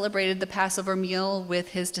 Jesus celebrated the Passover meal with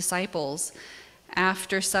his disciples.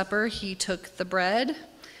 After supper, he took the bread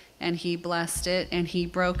and he blessed it and he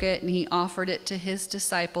broke it and he offered it to his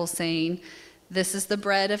disciples, saying, "This is the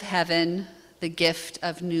bread of heaven, the gift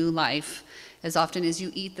of new life. As often as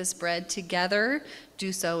you eat this bread together,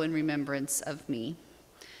 do so in remembrance of me."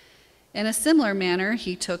 In a similar manner,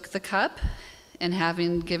 he took the cup, and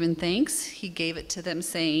having given thanks, he gave it to them,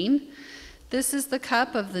 saying, "This is the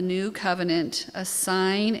cup of the new covenant, a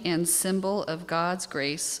sign and symbol of God's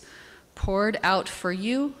grace, poured out for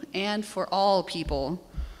you and for all people.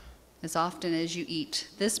 As often as you eat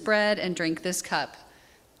this bread and drink this cup,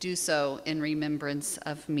 do so in remembrance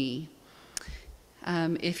of me."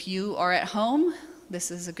 If you are at home,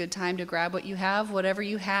 this is a good time to grab what you have. Whatever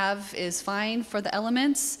you have is fine for the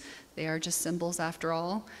elements. They are just symbols after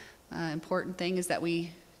all. Important thing is that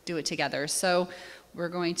we do it together. So we're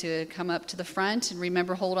going to come up to the front and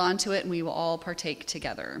remember, hold on to it, and we will all partake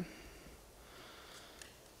together.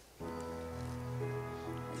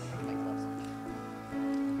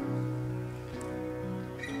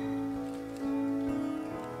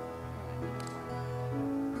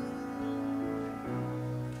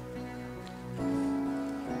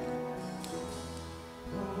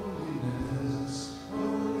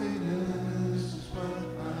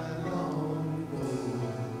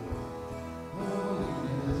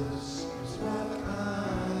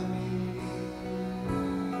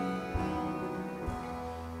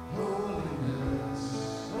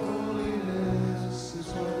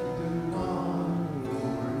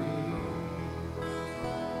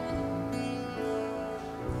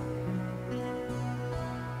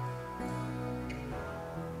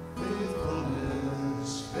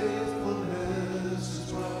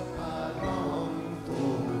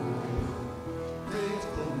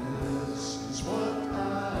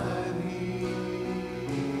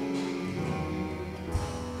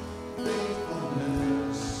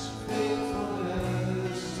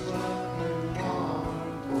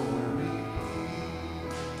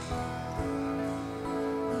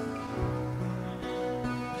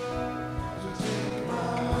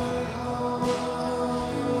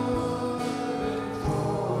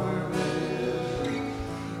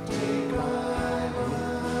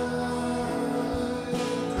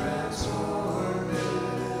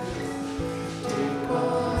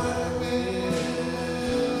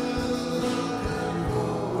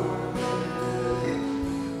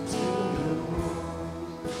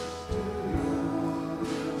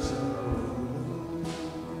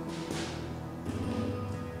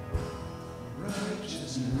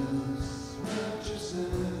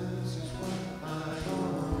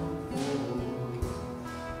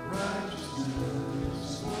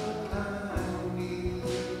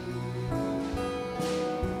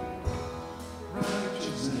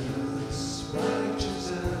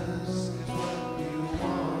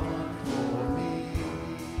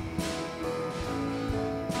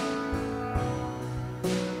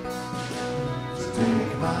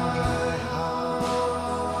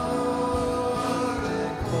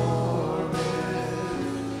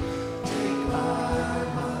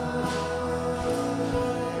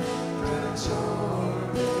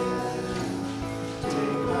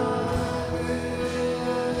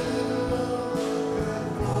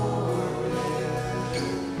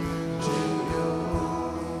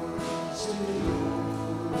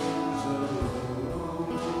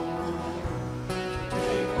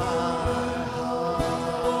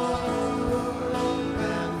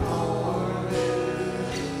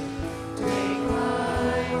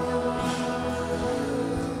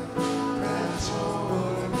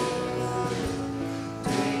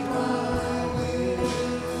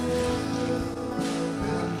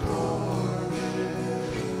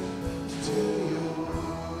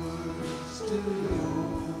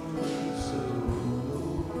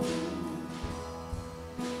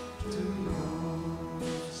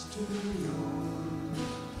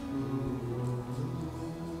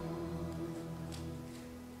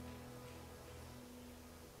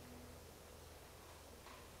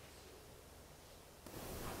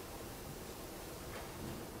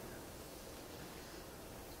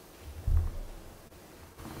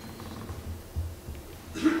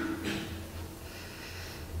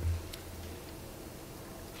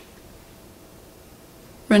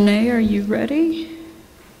 Renee, are you ready?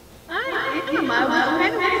 I am. I was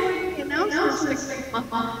kind of waiting for the announcements,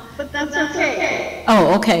 but that's okay.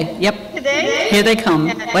 Oh, okay, yep. Today? Here they come.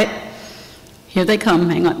 Wait. Here they come.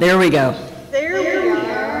 Hang on. There we go. There we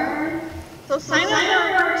are. So sign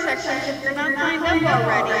up for our section if you're not signed up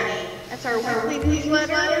already. That's our weekly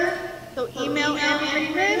newsletter. So email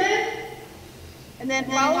and read it. And then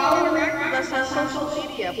follow and interact with us on social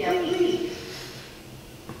media, please.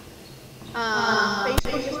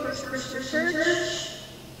 Facebook is First Christian Church.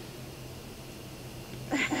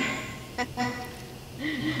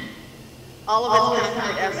 All of it's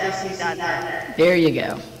content at fcc.net. There you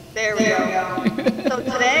go. There we go. So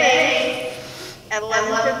today, at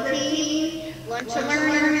 11:15, Lunch and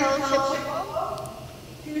Learning Fellowship.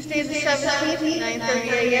 Tuesday the 17th,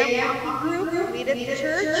 9:30 a.m. walking group, meet at the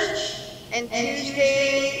church. And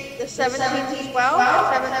Tuesday the 17th as well,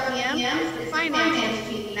 at 7 p.m. is the finance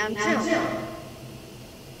meeting on Zoom.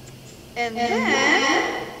 And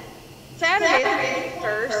then, Saturday the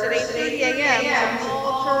 1st at 8:30 a.m. is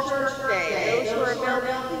all church day. Those who are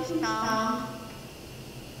available, please come.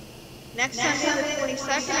 Next Sunday, the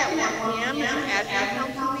 22nd at 1 p.m. is an admin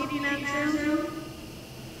council meeting on Zoom.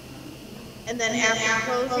 And then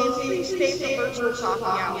after closing, please stay for virtual coffee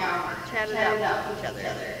hour. Chat it out with each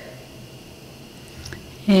other.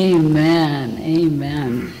 Amen.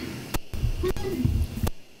 Amen.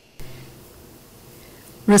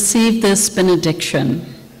 Receive this benediction.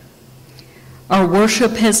 Our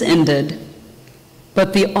worship has ended,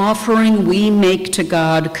 but the offering we make to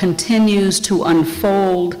God continues to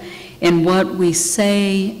unfold in what we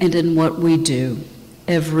say and in what we do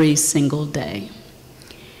every single day.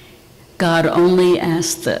 God only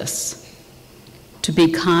asks this, to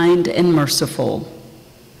be kind and merciful,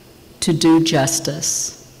 to do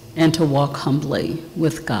justice, and to walk humbly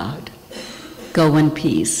with God. Go in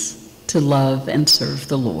peace to love and serve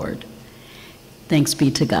the Lord. Thanks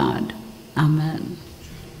be to God. Amen.